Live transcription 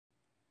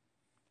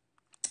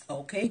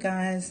Okay,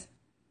 guys,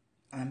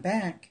 I'm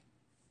back.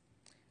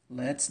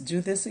 Let's do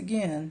this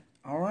again.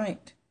 All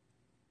right.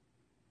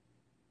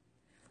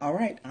 All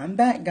right, I'm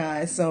back,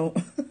 guys. So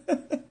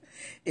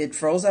it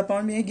froze up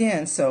on me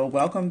again. So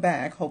welcome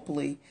back.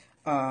 Hopefully,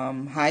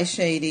 hi,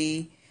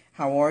 Shady.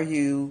 How are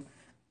you?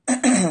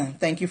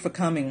 Thank you for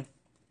coming.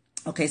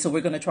 Okay, so we're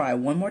going to try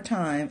one more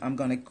time. I'm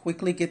going to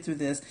quickly get through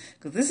this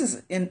because this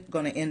is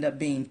going to end up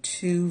being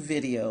two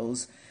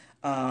videos.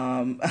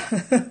 Um,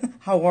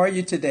 how are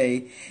you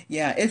today?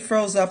 Yeah, it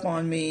froze up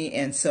on me,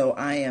 and so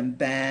I am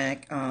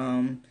back.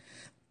 My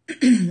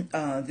name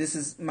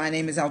is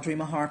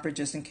Aldrima Harper.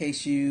 Just in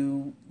case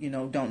you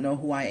don't know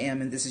who I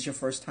am, and this is your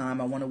first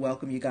time, I want to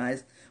welcome you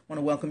guys. Want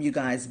to welcome you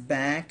guys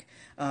back.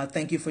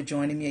 Thank you for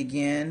joining me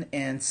again.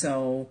 And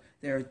so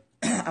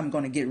I'm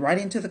going to get right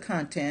into the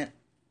content.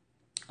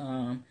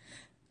 I'm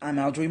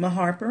Aldrima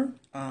Harper.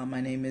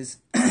 My name is,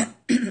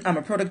 I'm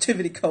a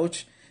productivity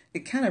coach.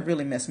 It kind of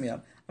really messed me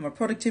up. I'm a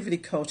productivity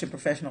coach and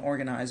professional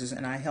organizer,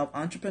 and I help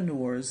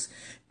entrepreneurs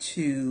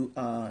to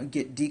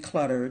get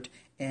decluttered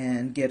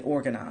and get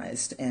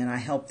organized. And I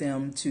help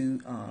them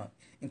to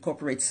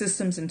incorporate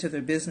systems into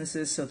their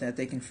businesses so that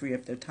they can free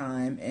up their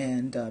time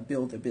and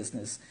build their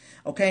business.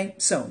 Okay,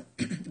 so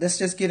let's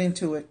just get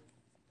into it.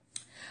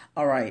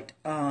 All right.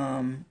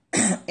 And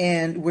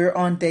we're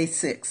on day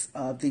 6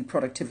 of the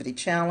productivity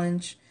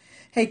challenge.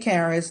 Hey,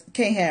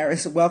 Kay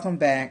Harris, welcome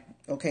back.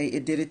 Okay,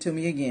 it did it to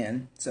me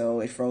again,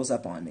 so it froze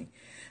up on me.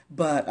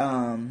 But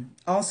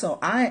also,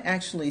 I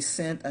actually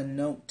sent a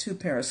note to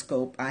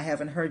Periscope. I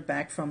haven't heard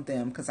back from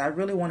them because I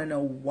really want to know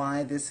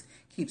why this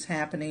keeps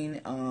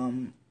happening.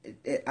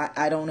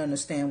 I don't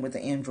understand with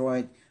the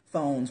Android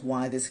phones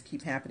why this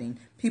keeps happening.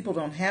 People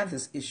don't have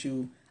this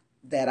issue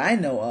that I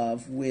know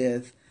of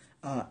with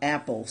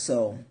Apple,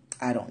 so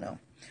I don't know.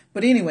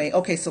 But anyway,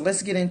 okay, so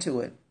let's get into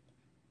it.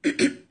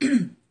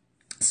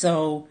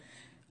 So,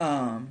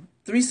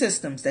 3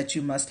 systems that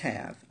you must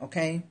have,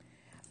 okay?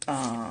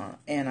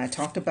 And I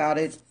talked about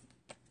it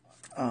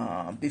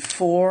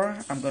before.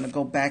 I'm going to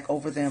go back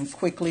over them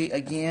quickly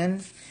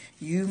again.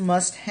 You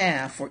must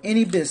have, for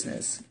any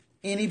business,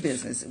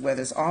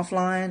 whether it's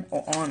offline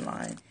or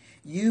online,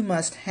 you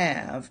must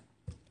have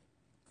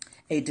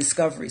a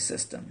discovery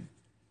system,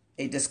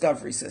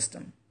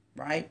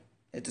 right?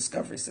 A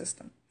discovery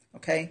system.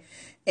 Okay,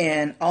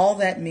 and all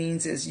that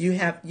means is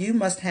you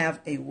must have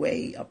a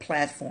way, a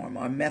platform,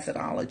 or a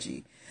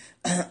methodology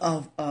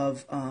of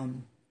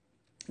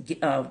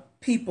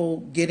people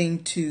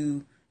getting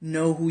to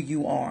know who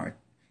you are,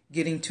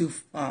 getting to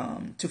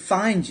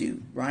find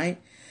you,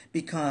 right?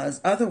 Because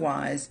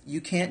otherwise,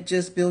 you can't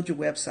just build your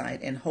website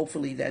and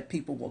hopefully that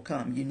people will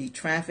come. You need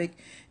traffic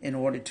in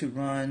order to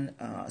run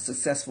a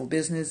successful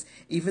business.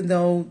 Even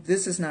though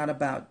this is not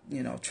about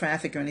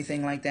traffic or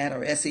anything like that,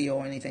 or SEO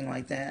or anything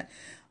like that.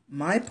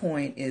 My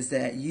point is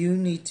that you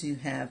need to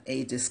have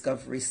a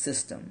discovery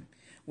system,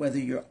 whether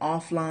you're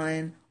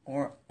offline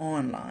or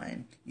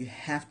online. You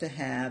have to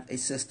have a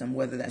system,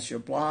 whether that's your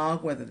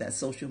blog, whether that's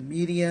social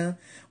media,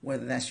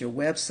 whether that's your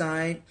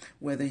website,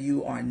 whether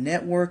you are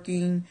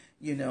networking,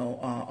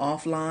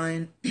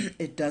 offline.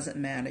 It doesn't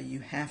matter.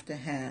 You have to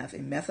have a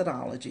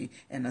methodology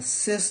and a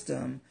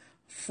system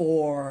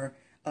for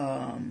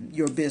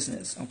your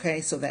business.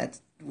 Okay, so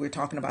that's we're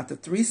talking about the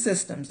 3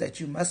 systems that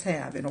you must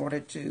have in order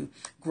to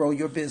grow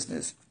your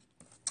business.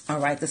 All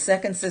right, the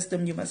second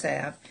system you must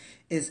have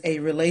is a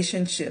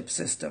relationship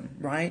system,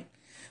 right?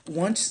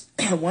 Once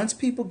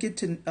people get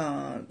to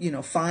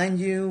find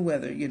you,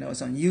 whether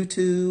it's on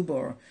YouTube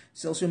or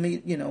social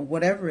media,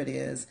 whatever it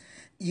is,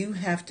 you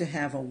have to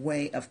have a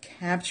way of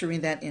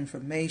capturing that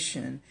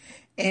information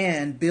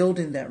and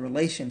building that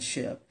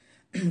relationship.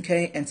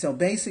 Okay, and so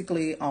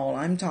basically all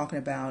I'm talking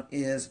about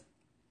is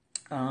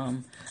okay,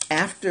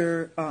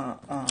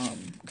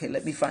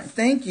 let me find.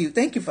 Thank you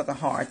for the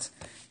hearts.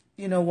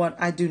 You know what?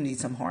 I do need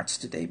some hearts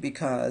today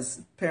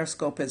because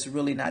Periscope has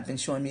really not been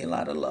showing me a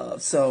lot of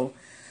love. So,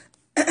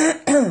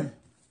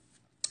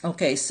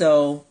 okay,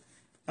 so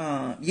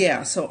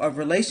so a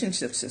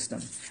relationship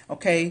system.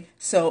 Okay,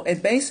 so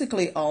and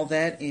basically all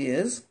that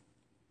is,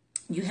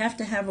 you have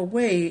to have a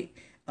way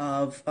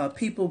of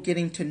people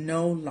getting to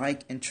know,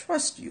 like, and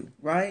trust you,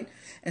 right?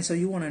 And so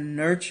you want to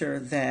nurture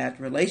that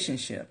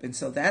relationship. And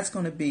so that's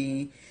going to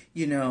be,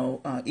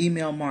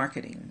 email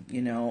marketing,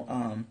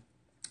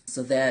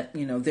 so that,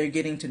 they're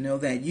getting to know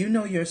that you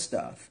know your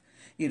stuff.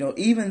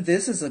 Even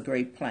this is a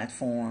great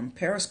platform.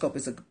 Periscope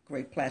is a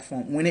great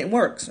platform when it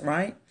works,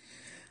 right?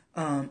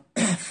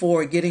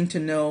 For getting to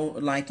know,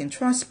 like, and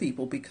trust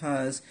people,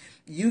 because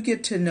you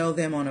get to know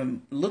them on a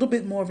little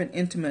bit more of an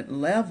intimate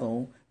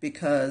level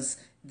because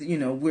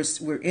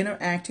we're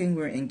interacting,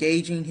 we're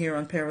engaging here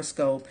on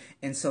Periscope,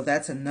 and so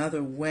that's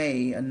another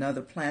way,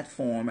 another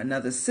platform,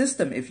 another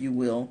system, if you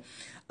will,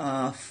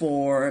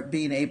 for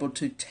being able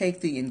to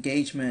take the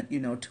engagement,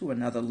 to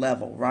another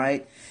level,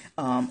 right?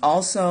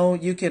 Also,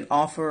 you can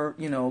offer,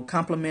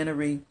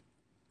 complimentary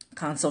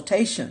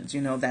Consultations,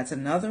 that's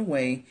another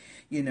way,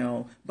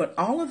 but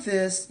all of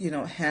this,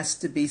 has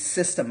to be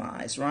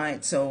systemized,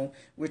 right? So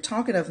we're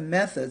talking of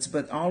methods,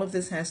 but all of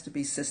this has to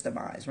be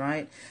systemized,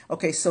 right?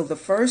 Okay, so the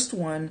first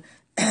one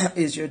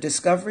is your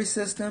discovery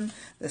system.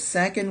 The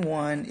second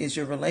one is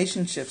your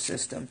relationship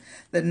system.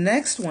 The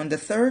next one, the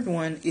third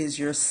one, is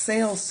your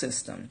sales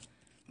system,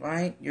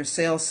 right? Your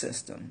sales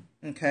system,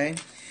 okay?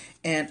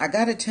 And I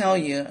got to tell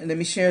you, let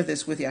me share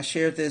this with you. I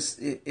shared this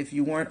if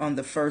you weren't on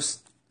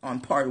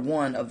part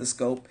one of the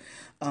scope.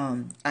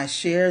 I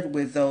shared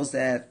with those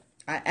that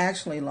I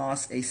actually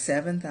lost a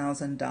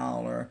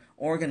 $7,000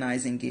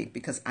 organizing gig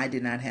because I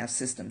did not have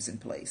systems in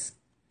place.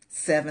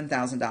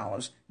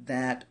 $7,000.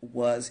 That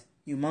was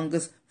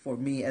humongous for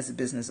me as a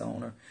business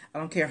owner. I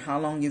don't care how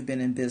long you've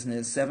been in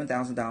business,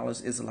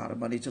 $7,000 is a lot of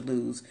money to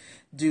lose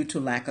due to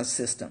lack of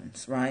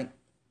systems, right?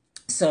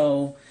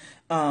 So,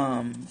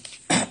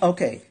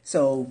 okay,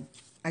 so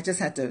I just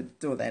had to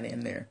throw that in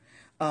there.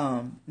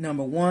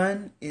 Number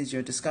one is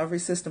your discovery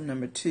system.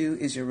 Number two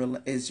is your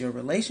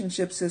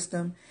relationship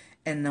system.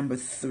 And number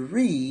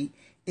three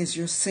is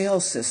your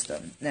sales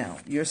system. Now,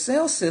 your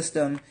sales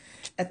system,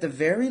 at the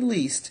very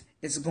least,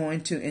 is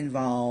going to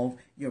involve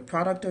your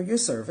product or your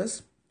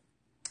service,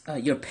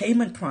 your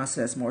payment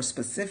process more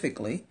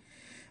specifically,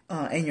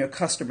 and your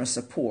customer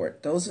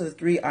support. Those are the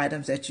three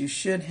items that you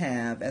should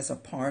have as a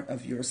part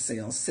of your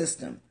sales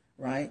system.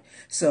 Right?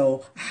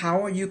 So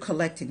how are you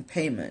collecting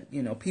payment?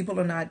 People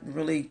are not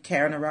really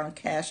carrying around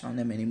cash on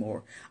them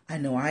anymore. I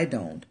know I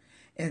don't.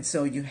 And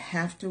so you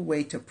have to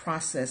wait to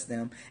process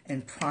them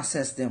and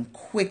process them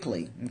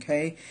quickly.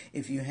 Okay.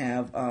 If you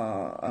have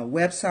a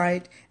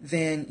website,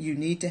 then you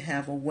need to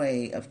have a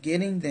way of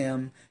getting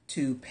them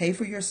to pay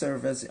for your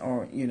service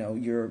or,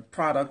 your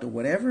product or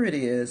whatever it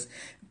is,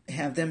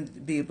 have them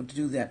be able to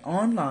do that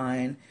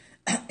online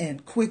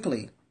and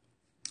quickly.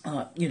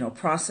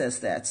 Process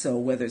that. So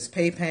whether it's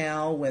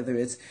PayPal, whether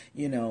it's,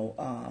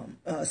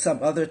 some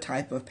other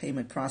type of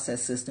payment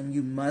process system,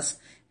 you must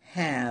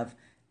have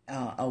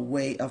a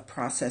way of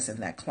processing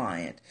that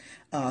client.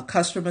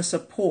 Customer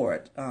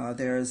support.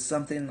 There's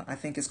something I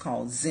think is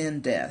called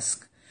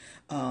Zendesk.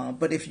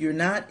 But if you're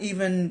not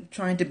even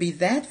trying to be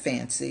that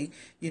fancy,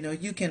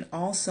 you can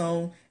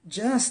also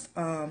just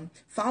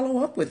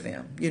follow up with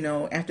them,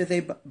 after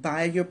they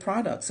buy your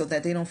product so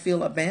that they don't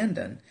feel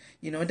abandoned.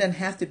 It doesn't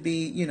have to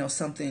be,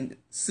 something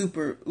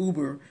super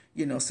uber,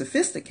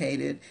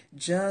 sophisticated.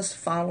 Just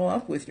follow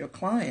up with your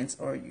clients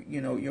or,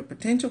 your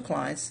potential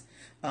clients.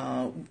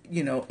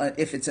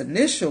 If it's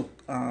initial,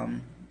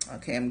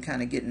 okay, I'm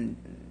kind of getting,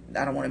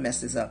 I don't want to mess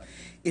this up.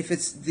 If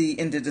it's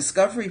in the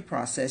discovery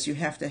process, you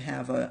have to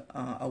have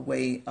a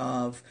way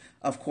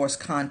of course,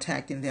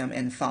 contacting them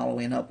and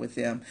following up with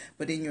them.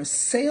 But in your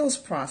sales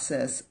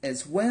process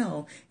as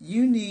well,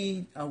 you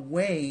need a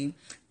way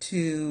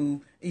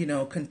to,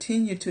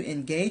 continue to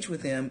engage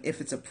with them.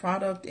 If it's a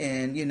product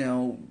and,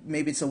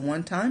 maybe it's a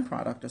one-time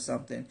product or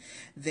something,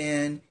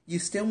 then you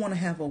still want to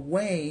have a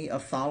way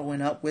of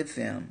following up with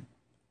them.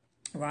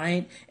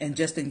 Right? And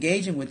just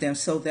engaging with them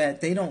so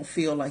that they don't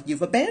feel like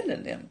you've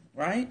abandoned them,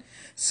 right?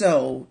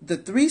 So the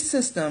three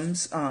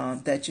systems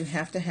that you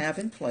have to have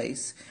in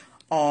place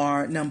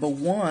are, number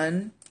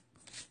one,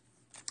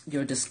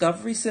 your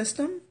discovery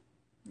system,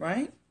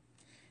 right?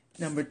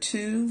 Number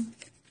two,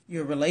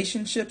 your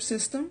relationship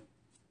system,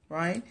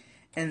 right?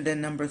 And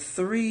then number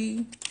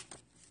three,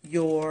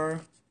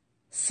 your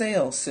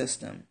sales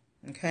system,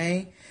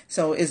 okay?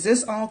 So is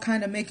this all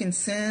kind of making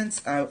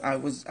sense? I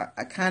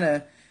kind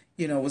of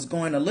was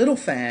going a little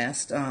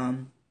fast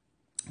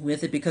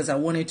with it because I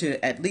wanted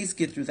to at least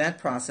get through that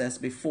process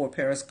before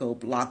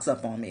Periscope locks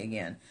up on me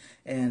again.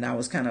 And I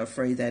was kind of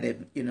afraid that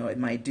it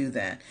might do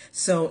that.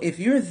 So if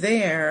you're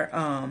there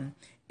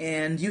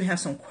and you have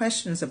some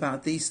questions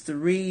about these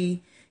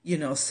three,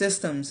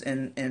 systems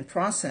and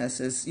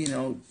processes,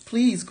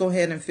 please go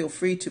ahead and feel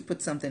free to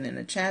put something in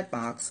the chat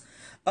box.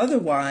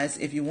 Otherwise,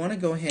 if you want to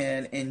go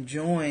ahead and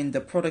join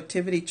the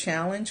Productivity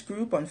Challenge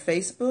group on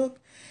Facebook,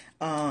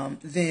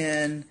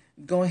 then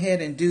go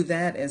ahead and do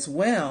that as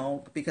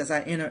well, because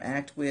I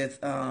interact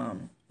with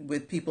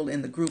people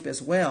in the group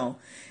as well.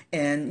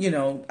 And,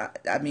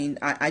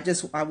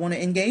 I want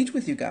to engage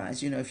with you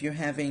guys. If you're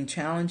having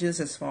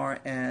challenges as far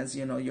as,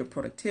 your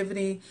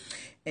productivity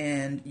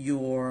and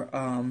your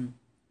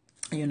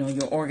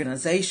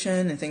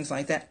organization and things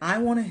like that, I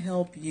want to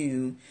help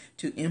you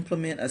to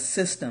implement a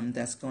system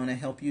that's going to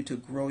help you to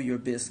grow your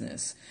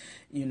business.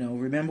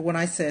 Remember when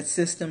I said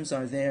systems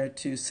are there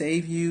to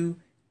save you.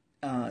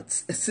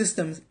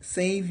 Systems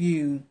save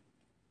you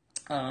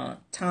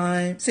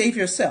time, save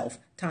yourself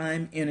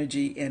time,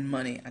 energy, and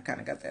money. I kind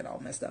of got that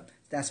all messed up.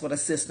 That's what a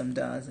system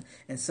does.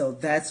 And so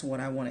that's what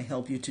I want to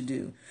help you to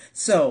do.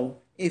 So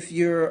if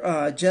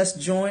you're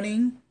just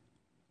joining,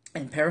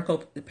 and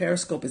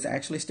Periscope is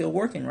actually still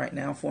working right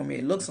now for me,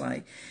 it looks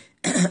like.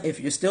 If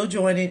you're still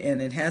joining and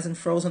it hasn't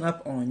frozen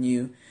up on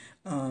you,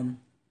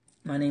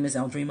 My name is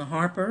Aldrima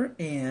Harper,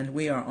 and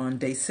we are on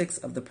day 6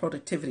 of the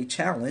Productivity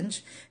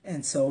Challenge.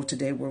 And so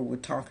today we're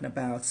talking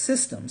about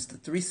systems, the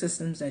 3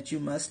 systems that you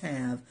must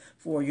have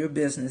for your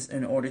business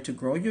in order to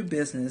grow your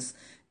business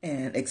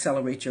and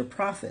accelerate your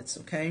profits,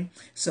 okay?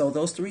 So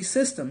those 3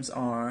 systems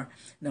are,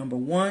 number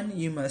 1,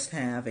 you must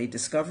have a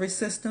discovery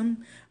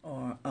system,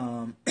 or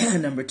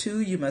number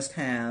 2, you must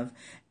have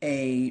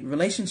a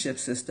relationship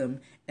system,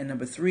 and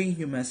number 3,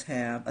 you must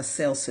have a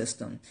sales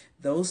system.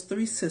 Those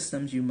 3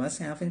 systems you must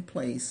have in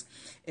place.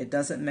 It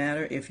doesn't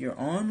matter if you're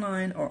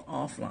online or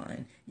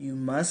offline. You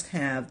must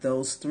have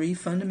those 3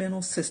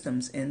 fundamental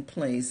systems in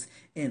place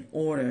in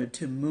order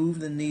to move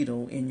the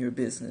needle in your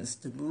business,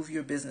 to move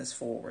your business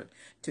forward,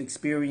 to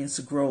experience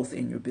growth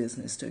in your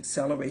business, to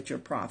accelerate your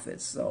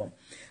profits. So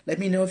let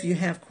me know if you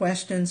have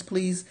questions.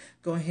 Please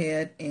go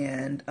ahead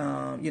and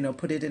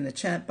put it in the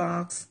chat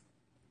box.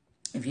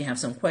 If you have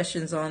some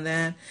questions on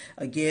that,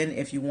 again,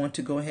 if you want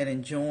to go ahead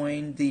and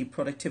join the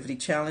Productivity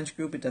Challenge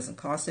group, it doesn't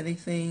cost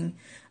anything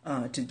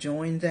to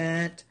join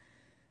that.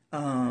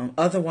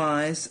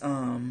 Otherwise,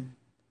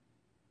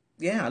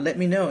 let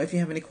me know if you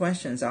have any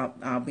questions.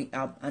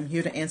 I'm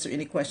here to answer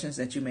any questions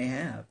that you may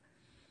have.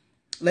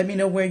 Let me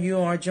know where you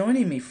are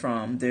joining me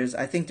from.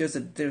 I think there's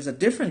a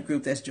different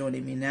group that's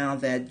joining me now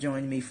that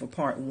joined me for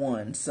part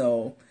 1.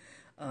 So.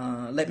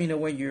 Let me know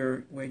where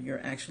you're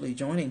actually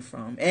joining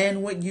from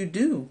and what you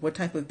do. What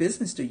type of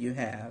business do you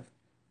have?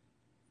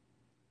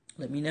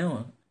 Let me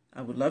know.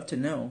 I would love to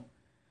know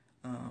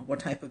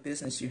what type of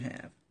business you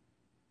have.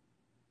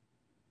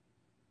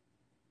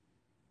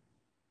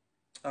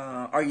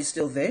 Are you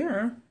still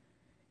there?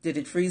 Did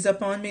it freeze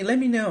up on me? Let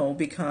me know,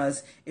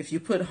 because if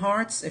you put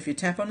hearts, if you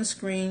tap on the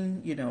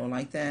screen,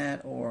 like that,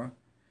 or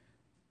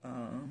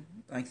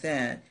like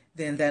that,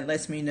 then that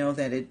lets me know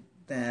that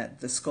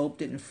the scope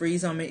didn't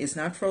freeze on me. It's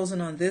not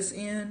frozen on this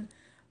end,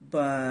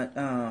 but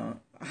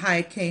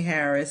hi, Kay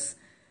Harris,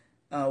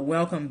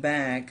 welcome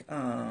back.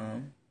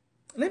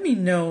 Let me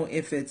know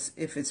if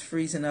it's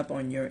freezing up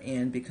on your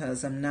end,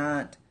 because I'm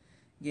not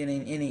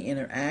getting any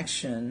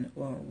interaction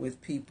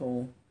with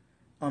people.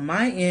 On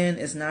my end,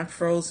 it's not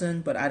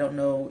frozen, but I don't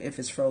know if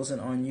it's frozen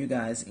on you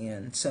guys'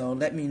 end. So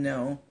let me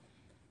know.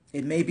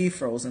 It may be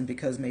frozen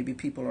because maybe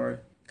people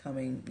are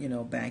coming,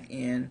 back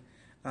in.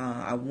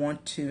 I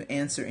want to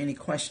answer any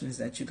questions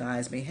that you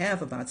guys may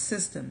have about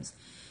systems.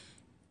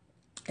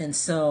 And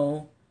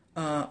so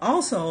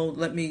also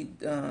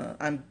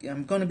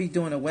I'm going to be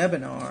doing a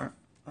webinar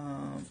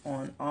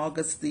on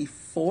August the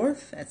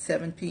 4th at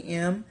 7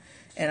 p.m.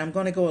 And I'm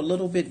going to go a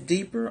little bit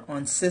deeper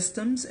on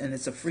systems, and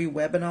it's a free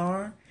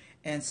webinar.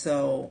 And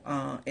so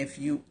I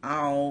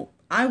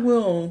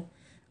will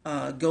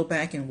go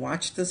back and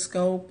watch the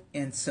scope.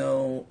 And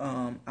so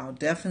I'll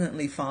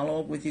definitely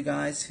follow up with you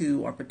guys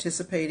who are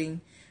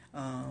participating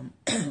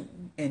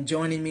and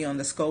joining me on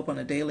the scope on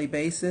a daily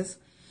basis.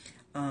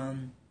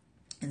 And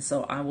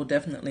so I will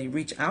definitely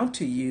reach out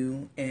to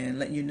you and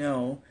let you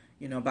know,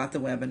 about the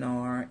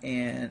webinar,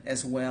 and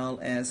as well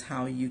as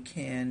how you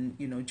can,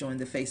 join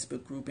the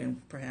Facebook group,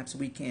 and perhaps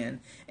we can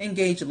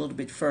engage a little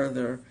bit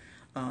further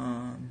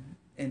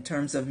in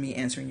terms of me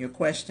answering your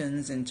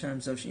questions, in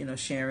terms of,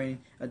 sharing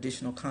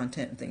additional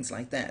content and things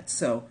like that.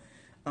 So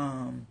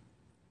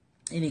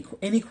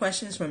any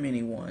questions from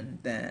anyone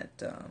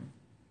that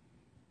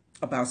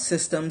about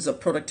systems of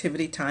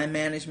productivity, time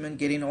management,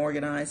 getting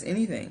organized,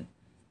 anything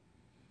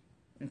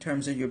in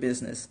terms of your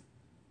business?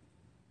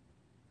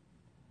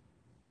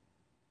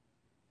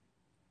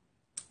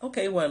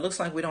 Okay, well, it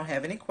looks like we don't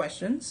have any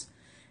questions.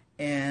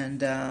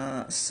 And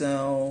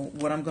so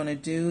what I'm going to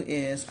do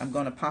is I'm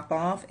going to pop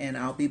off, and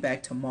I'll be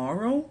back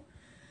tomorrow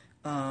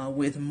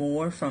with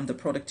more from the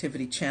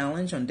Productivity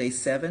Challenge on day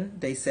 7.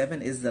 Day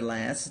 7 is the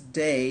last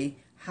day.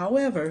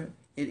 However,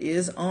 it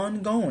is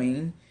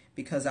ongoing,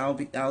 because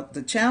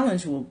the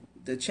challenge will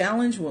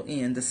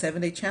end, the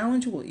 7-day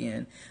challenge will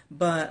end,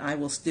 but I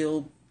will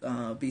still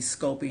be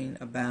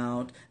scoping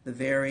about the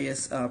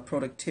various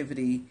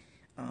productivity,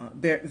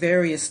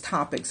 various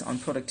topics on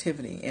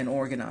productivity and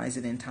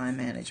organizing and time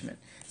management.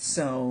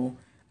 So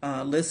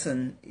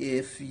listen,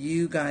 if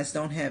you guys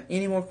don't have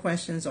any more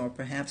questions, or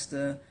perhaps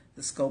the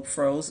scope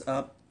froze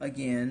up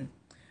again,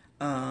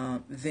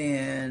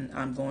 then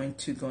I'm going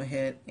to go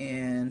ahead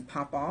and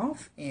pop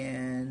off,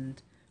 and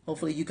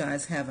hopefully you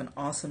guys have an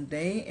awesome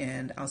day,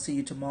 and I'll see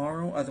you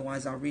tomorrow.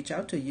 Otherwise, I'll reach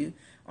out to you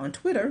on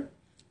Twitter,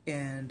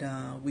 and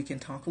we can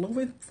talk a little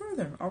bit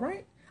further. All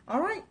right?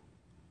 All right.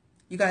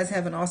 You guys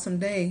have an awesome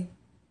day.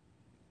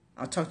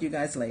 I'll talk to you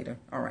guys later.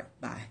 All right.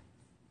 Bye.